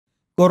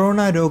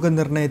Corona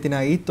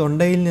രോഗനിർണയത്തിനായി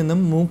തൊണ്ടയിൽ നിന്നും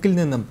മൂക്കിൽ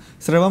നിന്നും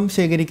സ്രവം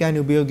ശേഖരിക്കാൻ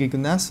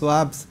ഉപയോഗിക്കുന്ന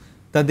സ്വാബ്സ്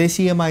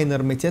തദ്ദേശീയമായി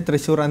നിർമ്മിച്ച്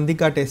തൃശൂർ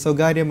അന്തിക്കാട്ടെ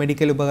സ്വകാര്യ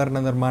മെഡിക്കൽ ഉപകരണ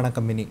നിർമ്മാണ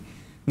കമ്പനി.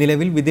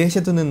 നിലവിൽ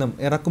വിദേശത്തു നിന്നും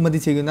ഇറക്കുമതി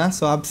ചെയ്യുന്ന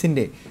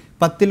സ്വാബ്സിന്റെ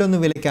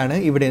 10-1 വിലയ്ക്കാണ്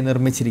ഇവിടെ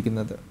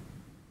നിർമ്മിച്ചിരിക്കുന്നത്.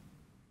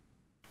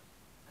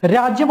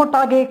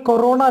 രാജ്യമൊട്ടാകെ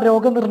കൊറോണ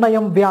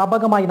രോഗനിർണയം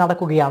വ്യാപകമായി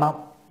നടക്കുകയാണ്.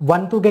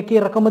 വൻതുകയ്ക്ക്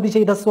ഇറക്കുമതി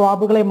ചെയ്ത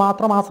സ്വാബുകളെ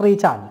മാത്രം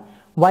ആശ്രയിച്ചാൽ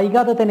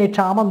വൈകാതെ തന്നെ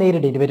ക്ഷാമം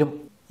നേരിടേണ്ടി വരും.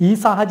 ഈ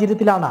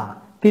സാഹചര്യത്തിലാണ്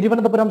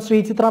തിരുവനന്തപുരം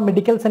ശ്രീചിത്ര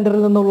മെഡിക്കൽ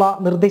സെന്ററിൽ നിന്നുള്ള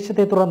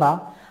നിർദ്ദേശത്തെ തുടർന്ന്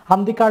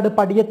അന്തിക്കാട്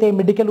പടിയത്തെ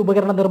മെഡിക്കൽ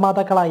ഉപകരണ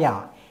നിർമ്മാതാക്കളായ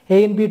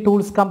ANB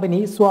ടൂൾസ് കമ്പനി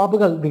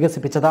സ്വാബുകൾ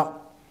വികസിപ്പിച്ചത്.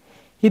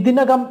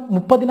 ഇതിനകം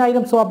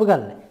 30,000 സ്വാബുകൾ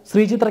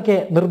ശ്രീചിത്രയ്ക്ക്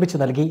നിർമ്മിച്ചു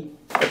നൽകി.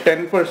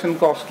 10%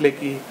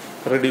 കോസ്റ്റിലേക്ക്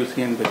റെഡ്യൂസ്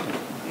ചെയ്യാൻ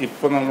പറ്റും.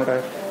 ഇപ്പോൾ നമ്മുടെ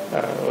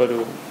ഒരു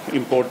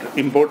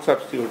ഇമ്പോർട്ട്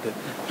സബ്സ്റ്റിറ്റ്യൂട്ട്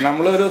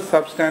നമ്മളൊരു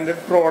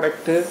സബ്സ്റ്റാൻഡേർഡ്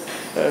പ്രോഡക്റ്റ്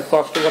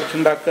കോസ്റ്റ്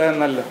കുറച്ചുണ്ടാക്കുക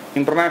എന്നല്ല,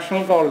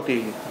 ഇൻ്റർനാഷണൽ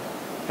ക്വാളിറ്റിയിൽ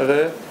അത്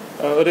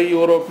ഒരു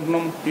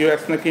യൂറോപ്പിനും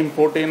US നിന്നൊക്കെ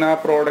ഇമ്പോർട്ട് ചെയ്യുന്ന ആ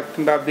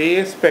പ്രോഡക്റ്റിൻ്റെ അതേ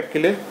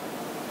സ്പെക്കിൽ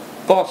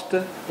കോസ്റ്റ്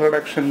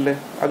റിഡക്ഷനിൽ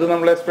അത്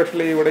നമ്മൾ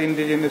എസ്പെഷ്യലി ഇവിടെ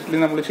ഇൻഡിജിനിയസ്ലി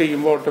നമ്മൾ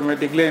ചെയ്യുമ്പോൾ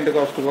ഓട്ടോമാറ്റിക്കലി അതിൻ്റെ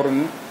കോസ്റ്റ്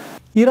കുറഞ്ഞു.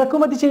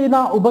 ഇറക്കുമതി ചെയ്യുന്ന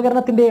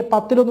ഉപകരണത്തിന്റെ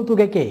 10-1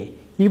 തുകയ്ക്ക്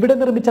ഇവിടെ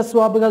നിർമ്മിച്ച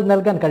സ്വാബുകൾ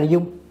നൽകാൻ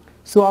കഴിയും.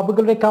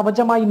 സ്വാബുകളുടെ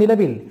കവചമായി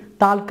നിലവിൽ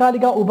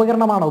താൽക്കാലിക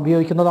ഉപകരണമാണ്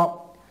ഉപയോഗിക്കുന്നത്.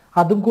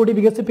 അതും കൂടി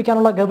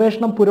വികസിപ്പിക്കാനുള്ള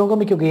ഗവേഷണം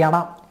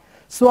പുരോഗമിക്കുകയാണ്.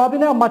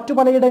 സ്വാബിന് മറ്റു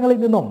പലയിടങ്ങളിൽ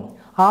നിന്നും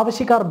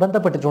ആവശ്യക്കാർ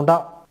ബന്ധപ്പെട്ടിട്ടുണ്ട്.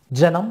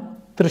 ജനം,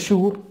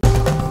 തൃശൂർ.